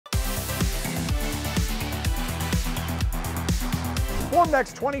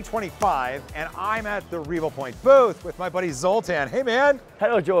Formnext 2025, and I'm at the Revopoint booth with my buddy Zoltan. Hey, man.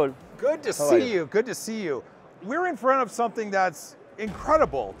 Hello, Joel. Good to see you. Good to see you. We're in front of something that's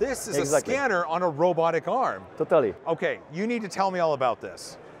incredible. This is a scanner on a robotic arm. Totally. Okay, you need to tell me all about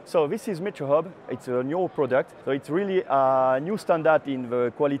this. So this is Metro Hub. It's a new product. So it's really a new standard in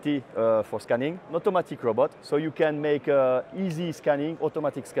the quality for scanning, an automatic robot. So you can make easy scanning,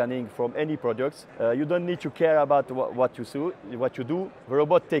 automatic scanning from any products. You don't need to care about what you do. The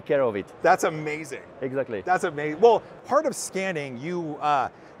robot take care of it. That's amazing. Exactly. That's amazing. Well, part of scanning, you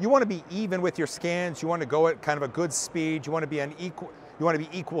want to be even with your scans. You want to go at kind of a good speed. You want to be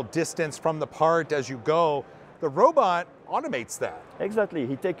equal distance from the part as you go. The robot automates that. Exactly,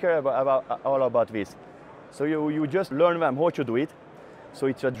 he takes care all about this. So you just learn them how to do it. So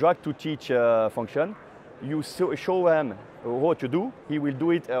it's a drag to teach function. You show him what to do, he will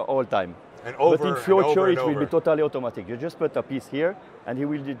do it all time. And over but in future and it will be totally automatic. You just put a piece here and he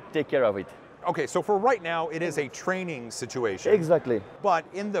will take care of it. Okay, so for right now, it is a training situation. Exactly. But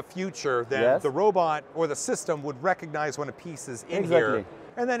in the future, then the robot or the system would recognize when a piece is in here,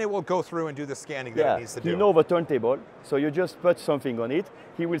 and then it will go through and do the scanning that it needs to do. You know the turntable, so you just put something on it.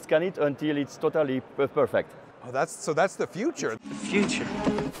 He will scan it until it's totally perfect. Oh, that's the future. The future.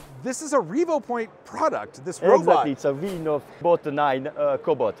 This is a Revopoint product, this robot. Exactly, it's a V Bot 9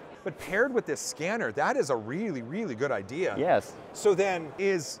 cobot. But paired with this scanner, that is a really, really good idea. Yes. So then,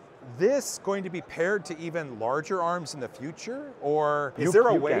 is this going to be paired to even larger arms in the future? Or is there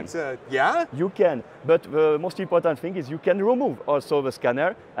a way to, You can, but the most important thing is you can remove also the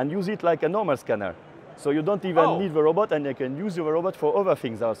scanner and use it like a normal scanner. So you don't even need the robot, and you can use the robot for other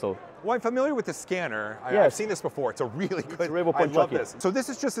things also. Well, I'm familiar with the scanner. I've seen this before. It's a really good, I love this. So this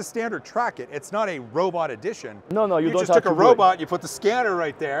is just a standard track it. It's not a robot edition. No, you don't have to. You just took a robot, you put the scanner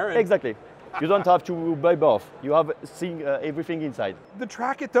right there. And exactly. You don't have to buy both. You have seen everything inside. The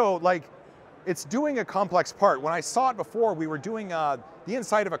track it though, like, it's doing a complex part. When I saw it before, we were doing the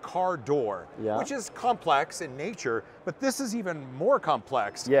inside of a car door, which is complex in nature, but this is even more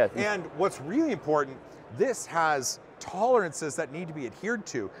complex. Yes. And what's really important, this has tolerances that need to be adhered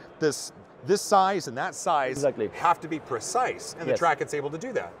to. This size and that size have to be precise, and the track it's able to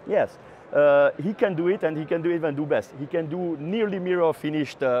do that. Yes. He can do it, and he can even do best. He can do nearly mirror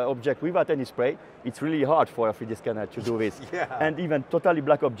finished object without any spray. It's really hard for a 3D scanner to do this. And even totally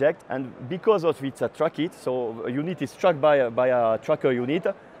black object. And because of it's a track it, so a unit is tracked by a tracker unit,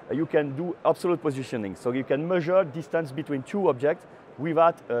 you can do absolute positioning. So you can measure distance between two objects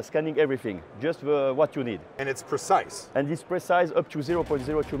without scanning everything, just what you need. And it's precise. And it's precise up to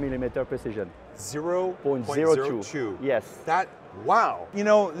 0.02 millimeter precision. 0.02. Yes. Wow. You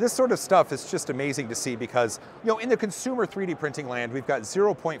know, this sort of stuff is just amazing to see because, you know, in the consumer 3D printing land, we've got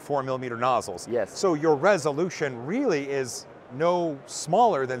 0.4 millimeter nozzles. Yes. So your resolution really is no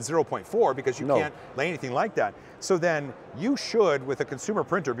smaller than 0.4 because you can't lay anything like that. So then you should, with a consumer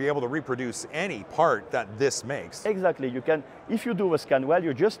printer, be able to reproduce any part that this makes. Exactly. You can, if you do a scan well,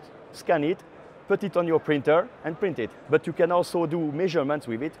 you just scan it, put it on your printer and print it. But you can also do measurements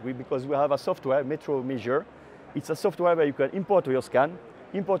with it because we have a software, Metro Measure. It's a software where you can import your scan,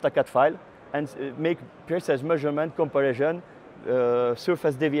 import a CAD file, and make precise measurement, comparison,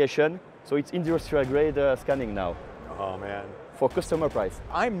 surface deviation. So it's industrial grade scanning now. Oh man. For customer price.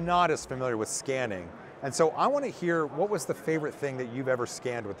 I'm not as familiar with scanning, and so I want to hear what was the favorite thing that you've ever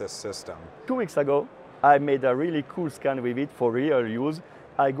scanned with this system? 2 weeks ago, I made a really cool scan with it for real use.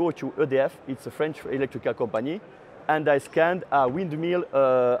 I go to EDF, it's a French electrical company, and I scanned a windmill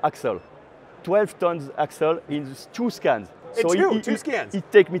axle. 12 tons axle in 2 scans. So two scans?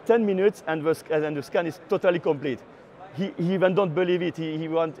 It takes me 10 minutes and the scan is totally complete. He even don't believe it.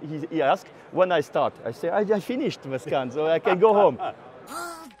 He asked, when I start, I say, I finished the scan, so I can go home. All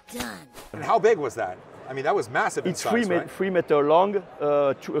done. And how big was that? I mean, that was massive in size, right? 3 meter long,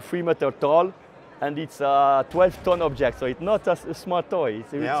 3 meter tall, and it's a 12-ton object, so it's not a small toy.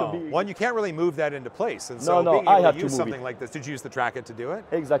 It's a big... Well, you can't really move that into place, and so being able to use something like this, did you use the track it to do it?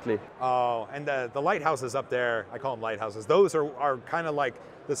 Exactly. Oh, and the lighthouses up there, I call them lighthouses, those are kind of like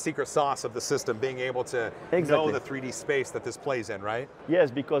the secret sauce of the system, being able to know the 3D space that this plays in, right?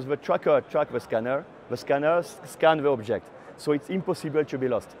 Yes, because the tracker tracks the scanner scans the object, so it's impossible to be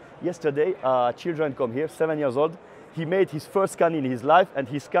lost. Yesterday, children come here, 7 years old, he made his first scan in his life, and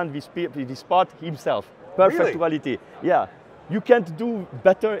he scanned this part himself. Perfect quality. Yeah, you can't do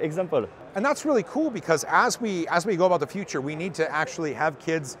better example. And that's really cool because as we go about the future, we need to actually have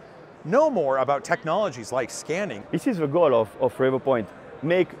kids know more about technologies like scanning. This is the goal of Revopoint.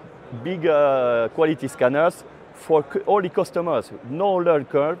 Make big quality scanners for all the customers. No learn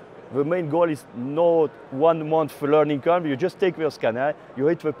curve, The main goal is no 1 month learning curve. You just take your scanner, you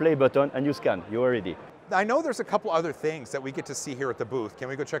hit the play button, and you scan. You're ready. I know there's a couple other things that we get to see here at the booth. Can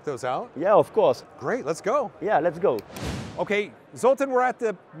we go check those out? Yeah, of course. Great, let's go. Yeah, let's go. Okay, Zoltan, we're at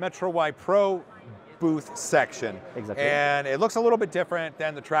the MetroY Pro booth section. Exactly. And it looks a little bit different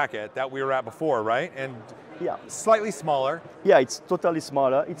than the Trackit that we were at before, right? And yeah, slightly smaller. Yeah, it's totally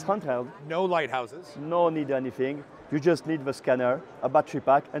smaller. It's handheld. No lighthouses. No need anything. You just need the scanner, a battery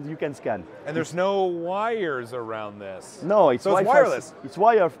pack, and you can scan. And there's no wires around this. No, it's so it's wireless. It's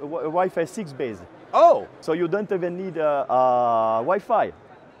Wi-Fi 6 based. Oh! So you don't even need Wi-Fi.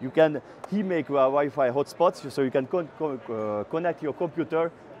 He make Wi-Fi hotspots, so you can connect your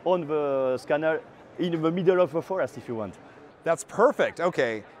computer on the scanner in the middle of the forest if you want. That's perfect,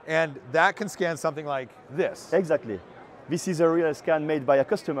 okay. And that can scan something like this. Exactly. This is a real scan made by a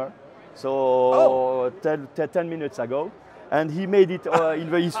customer. So 10 minutes ago, and he made it in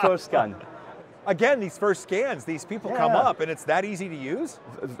his first scan. Again, these first scans, these people come up and it's that easy to use?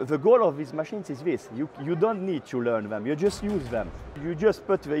 The goal of these machines is this. You don't need to learn them, you just use them. You just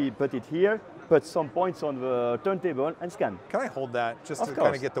put it here, put some points on the turntable and scan. Can I hold that just to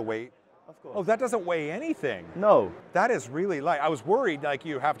kind of get the weight? Of course. Oh, that doesn't weigh anything. No. That is really light. I was worried like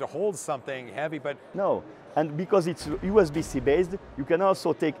you have to hold something heavy, but... No, and because it's USB-C based, you can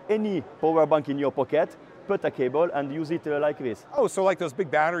also take any power bank in your pocket, put a cable and use it like this. Oh, so like those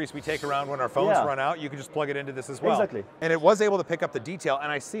big batteries we take around when our phones run out, you can just plug it into this as well. Exactly. And it was able to pick up the detail, and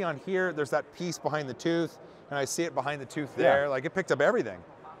I see on here, there's that piece behind the tooth, and I see it behind the tooth there, like it picked up everything.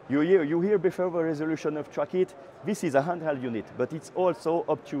 You hear before the resolution of Trackit, this is a handheld unit, but it's also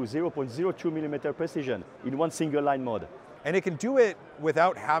up to 0.02 millimeter precision in one single line mode. And it can do it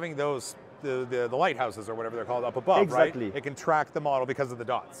without having those the lighthouses or whatever they're called up above, right? It can track the model because of the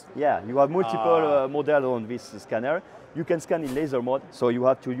dots. Yeah, you have multiple models on this scanner. You can scan in laser mode, so you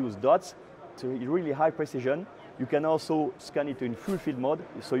have to use dots to really high precision. You can also scan it in full field mode,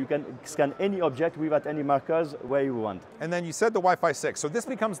 so you can scan any object without any markers where you want. And then you said the Wi-Fi 6, so this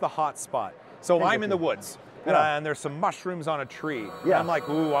becomes the hot spot. So I'm in the woods, and there's some mushrooms on a tree. And I'm like,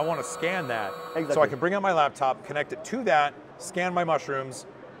 ooh, I want to scan that. So I can bring out my laptop, connect it to that, scan my mushrooms,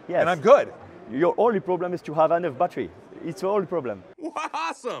 and I'm good. Your only problem is to have enough battery. It's the only problem.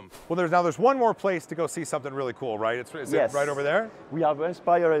 Awesome. Well, there's one more place to go see something really cool, right? Is it right over there? We have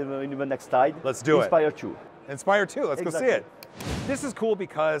Inspire in the next slide. Let's do Inspire 2. Inspire 2, let's go see it. This is cool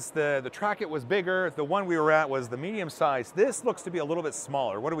because the Trackit was bigger, the one we were at was the medium size. This looks to be a little bit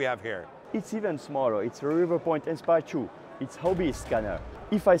smaller. What do we have here? It's even smaller. It's a Revopoint Inspire 2. It's hobby scanner.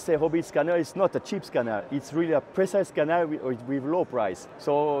 If I say hobby scanner, it's not a cheap scanner. It's really a precise scanner with low price.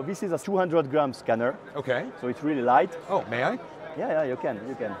 So this is a 200-gram scanner. Okay. So it's really light. Oh, may I? Yeah, you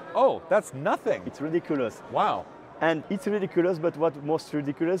can. Oh, that's nothing. It's ridiculous. Wow. And it's ridiculous, but what most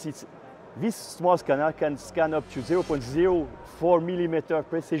ridiculous is this small scanner can scan up to 0.04 millimeter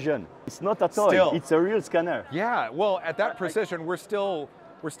precision. It's not a toy, it's a real scanner. Yeah, well, at that precision, we're still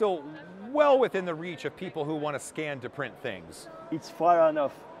well within the reach of people who want to scan to print things. It's far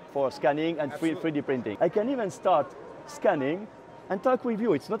enough for scanning and 3D printing. I can even start scanning and talk with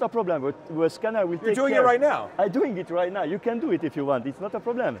you. It's not a problem, but the scanner will take care. You're doing it right now? I'm doing it right now. You can do it if you want. It's not a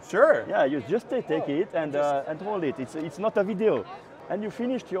problem. Sure. Yeah, you just take it and hold it. It's not a video. And you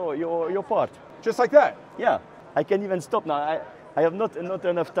finished your part. Just like that? Yeah. I can even stop now. I have not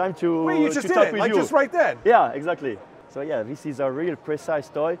enough time to Wait, you just to did talk it, with like you. just right then? Yeah, exactly. So yeah, this is a real precise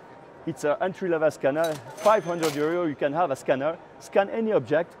toy. It's an entry-level scanner, 500 €. You can have a scanner, scan any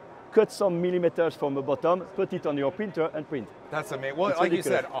object, cut some millimeters from the bottom, put it on your printer and print. That's amazing. Well, like you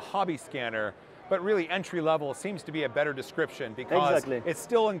said, a hobby scanner, but really entry-level seems to be a better description because it's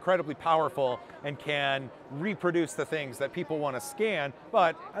still incredibly powerful and can reproduce the things that people want to scan,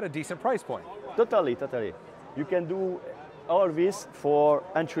 but at a decent price point. Totally. You can do all this for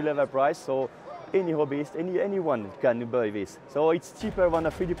entry-level price, so any hobbyist, anyone can buy this. So it's cheaper than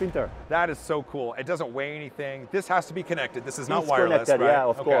a 3D printer. That is so cool. It doesn't weigh anything. This has to be connected. This is not wireless, connected, right? Yeah,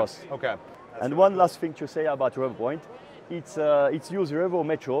 of course. Okay. And one last thing to say about Revopoint, it's used Revo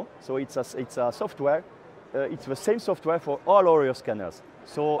Metro, so it's a software. It's the same software for all our scanners.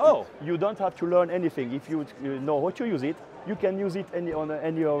 So you don't have to learn anything. If you know how to use it, you can use it on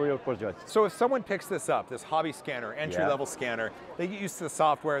any of your projects. So if someone picks this up, this hobby scanner, entry-level scanner, they get used to the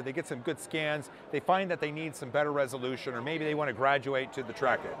software, they get some good scans, they find that they need some better resolution, or maybe they want to graduate to the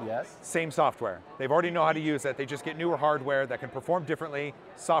Trackit. Yes. Same software. They've already know how to use it. They just get newer hardware that can perform differently.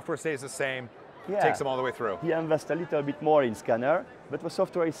 Software stays the same. Takes them all the way through. You invest a little bit more in scanner, but the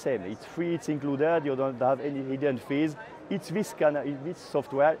software is same. It's free, it's included, you don't have any hidden fees. It's this scanner, it's this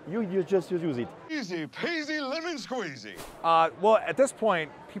software, you just use it. Easy peasy lemon and squeezy. Well, at this point,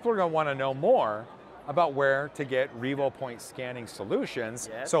 people are going to want to know more about where to get Revopoint scanning solutions.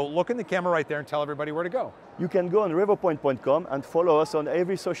 Yes. So look in the camera right there and tell everybody where to go. You can go on revopoint.com and follow us on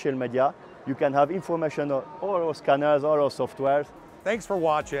every social media. You can have information on all our scanners, all our softwares. Thanks for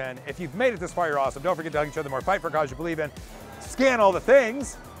watching. If you've made it this far, you're awesome. Don't forget to hug each other more, fight for a cause you believe in, scan all the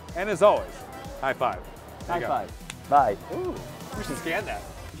things, and as always, high five. There High you go. five. Bye. Ooh, we should scan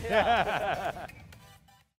that.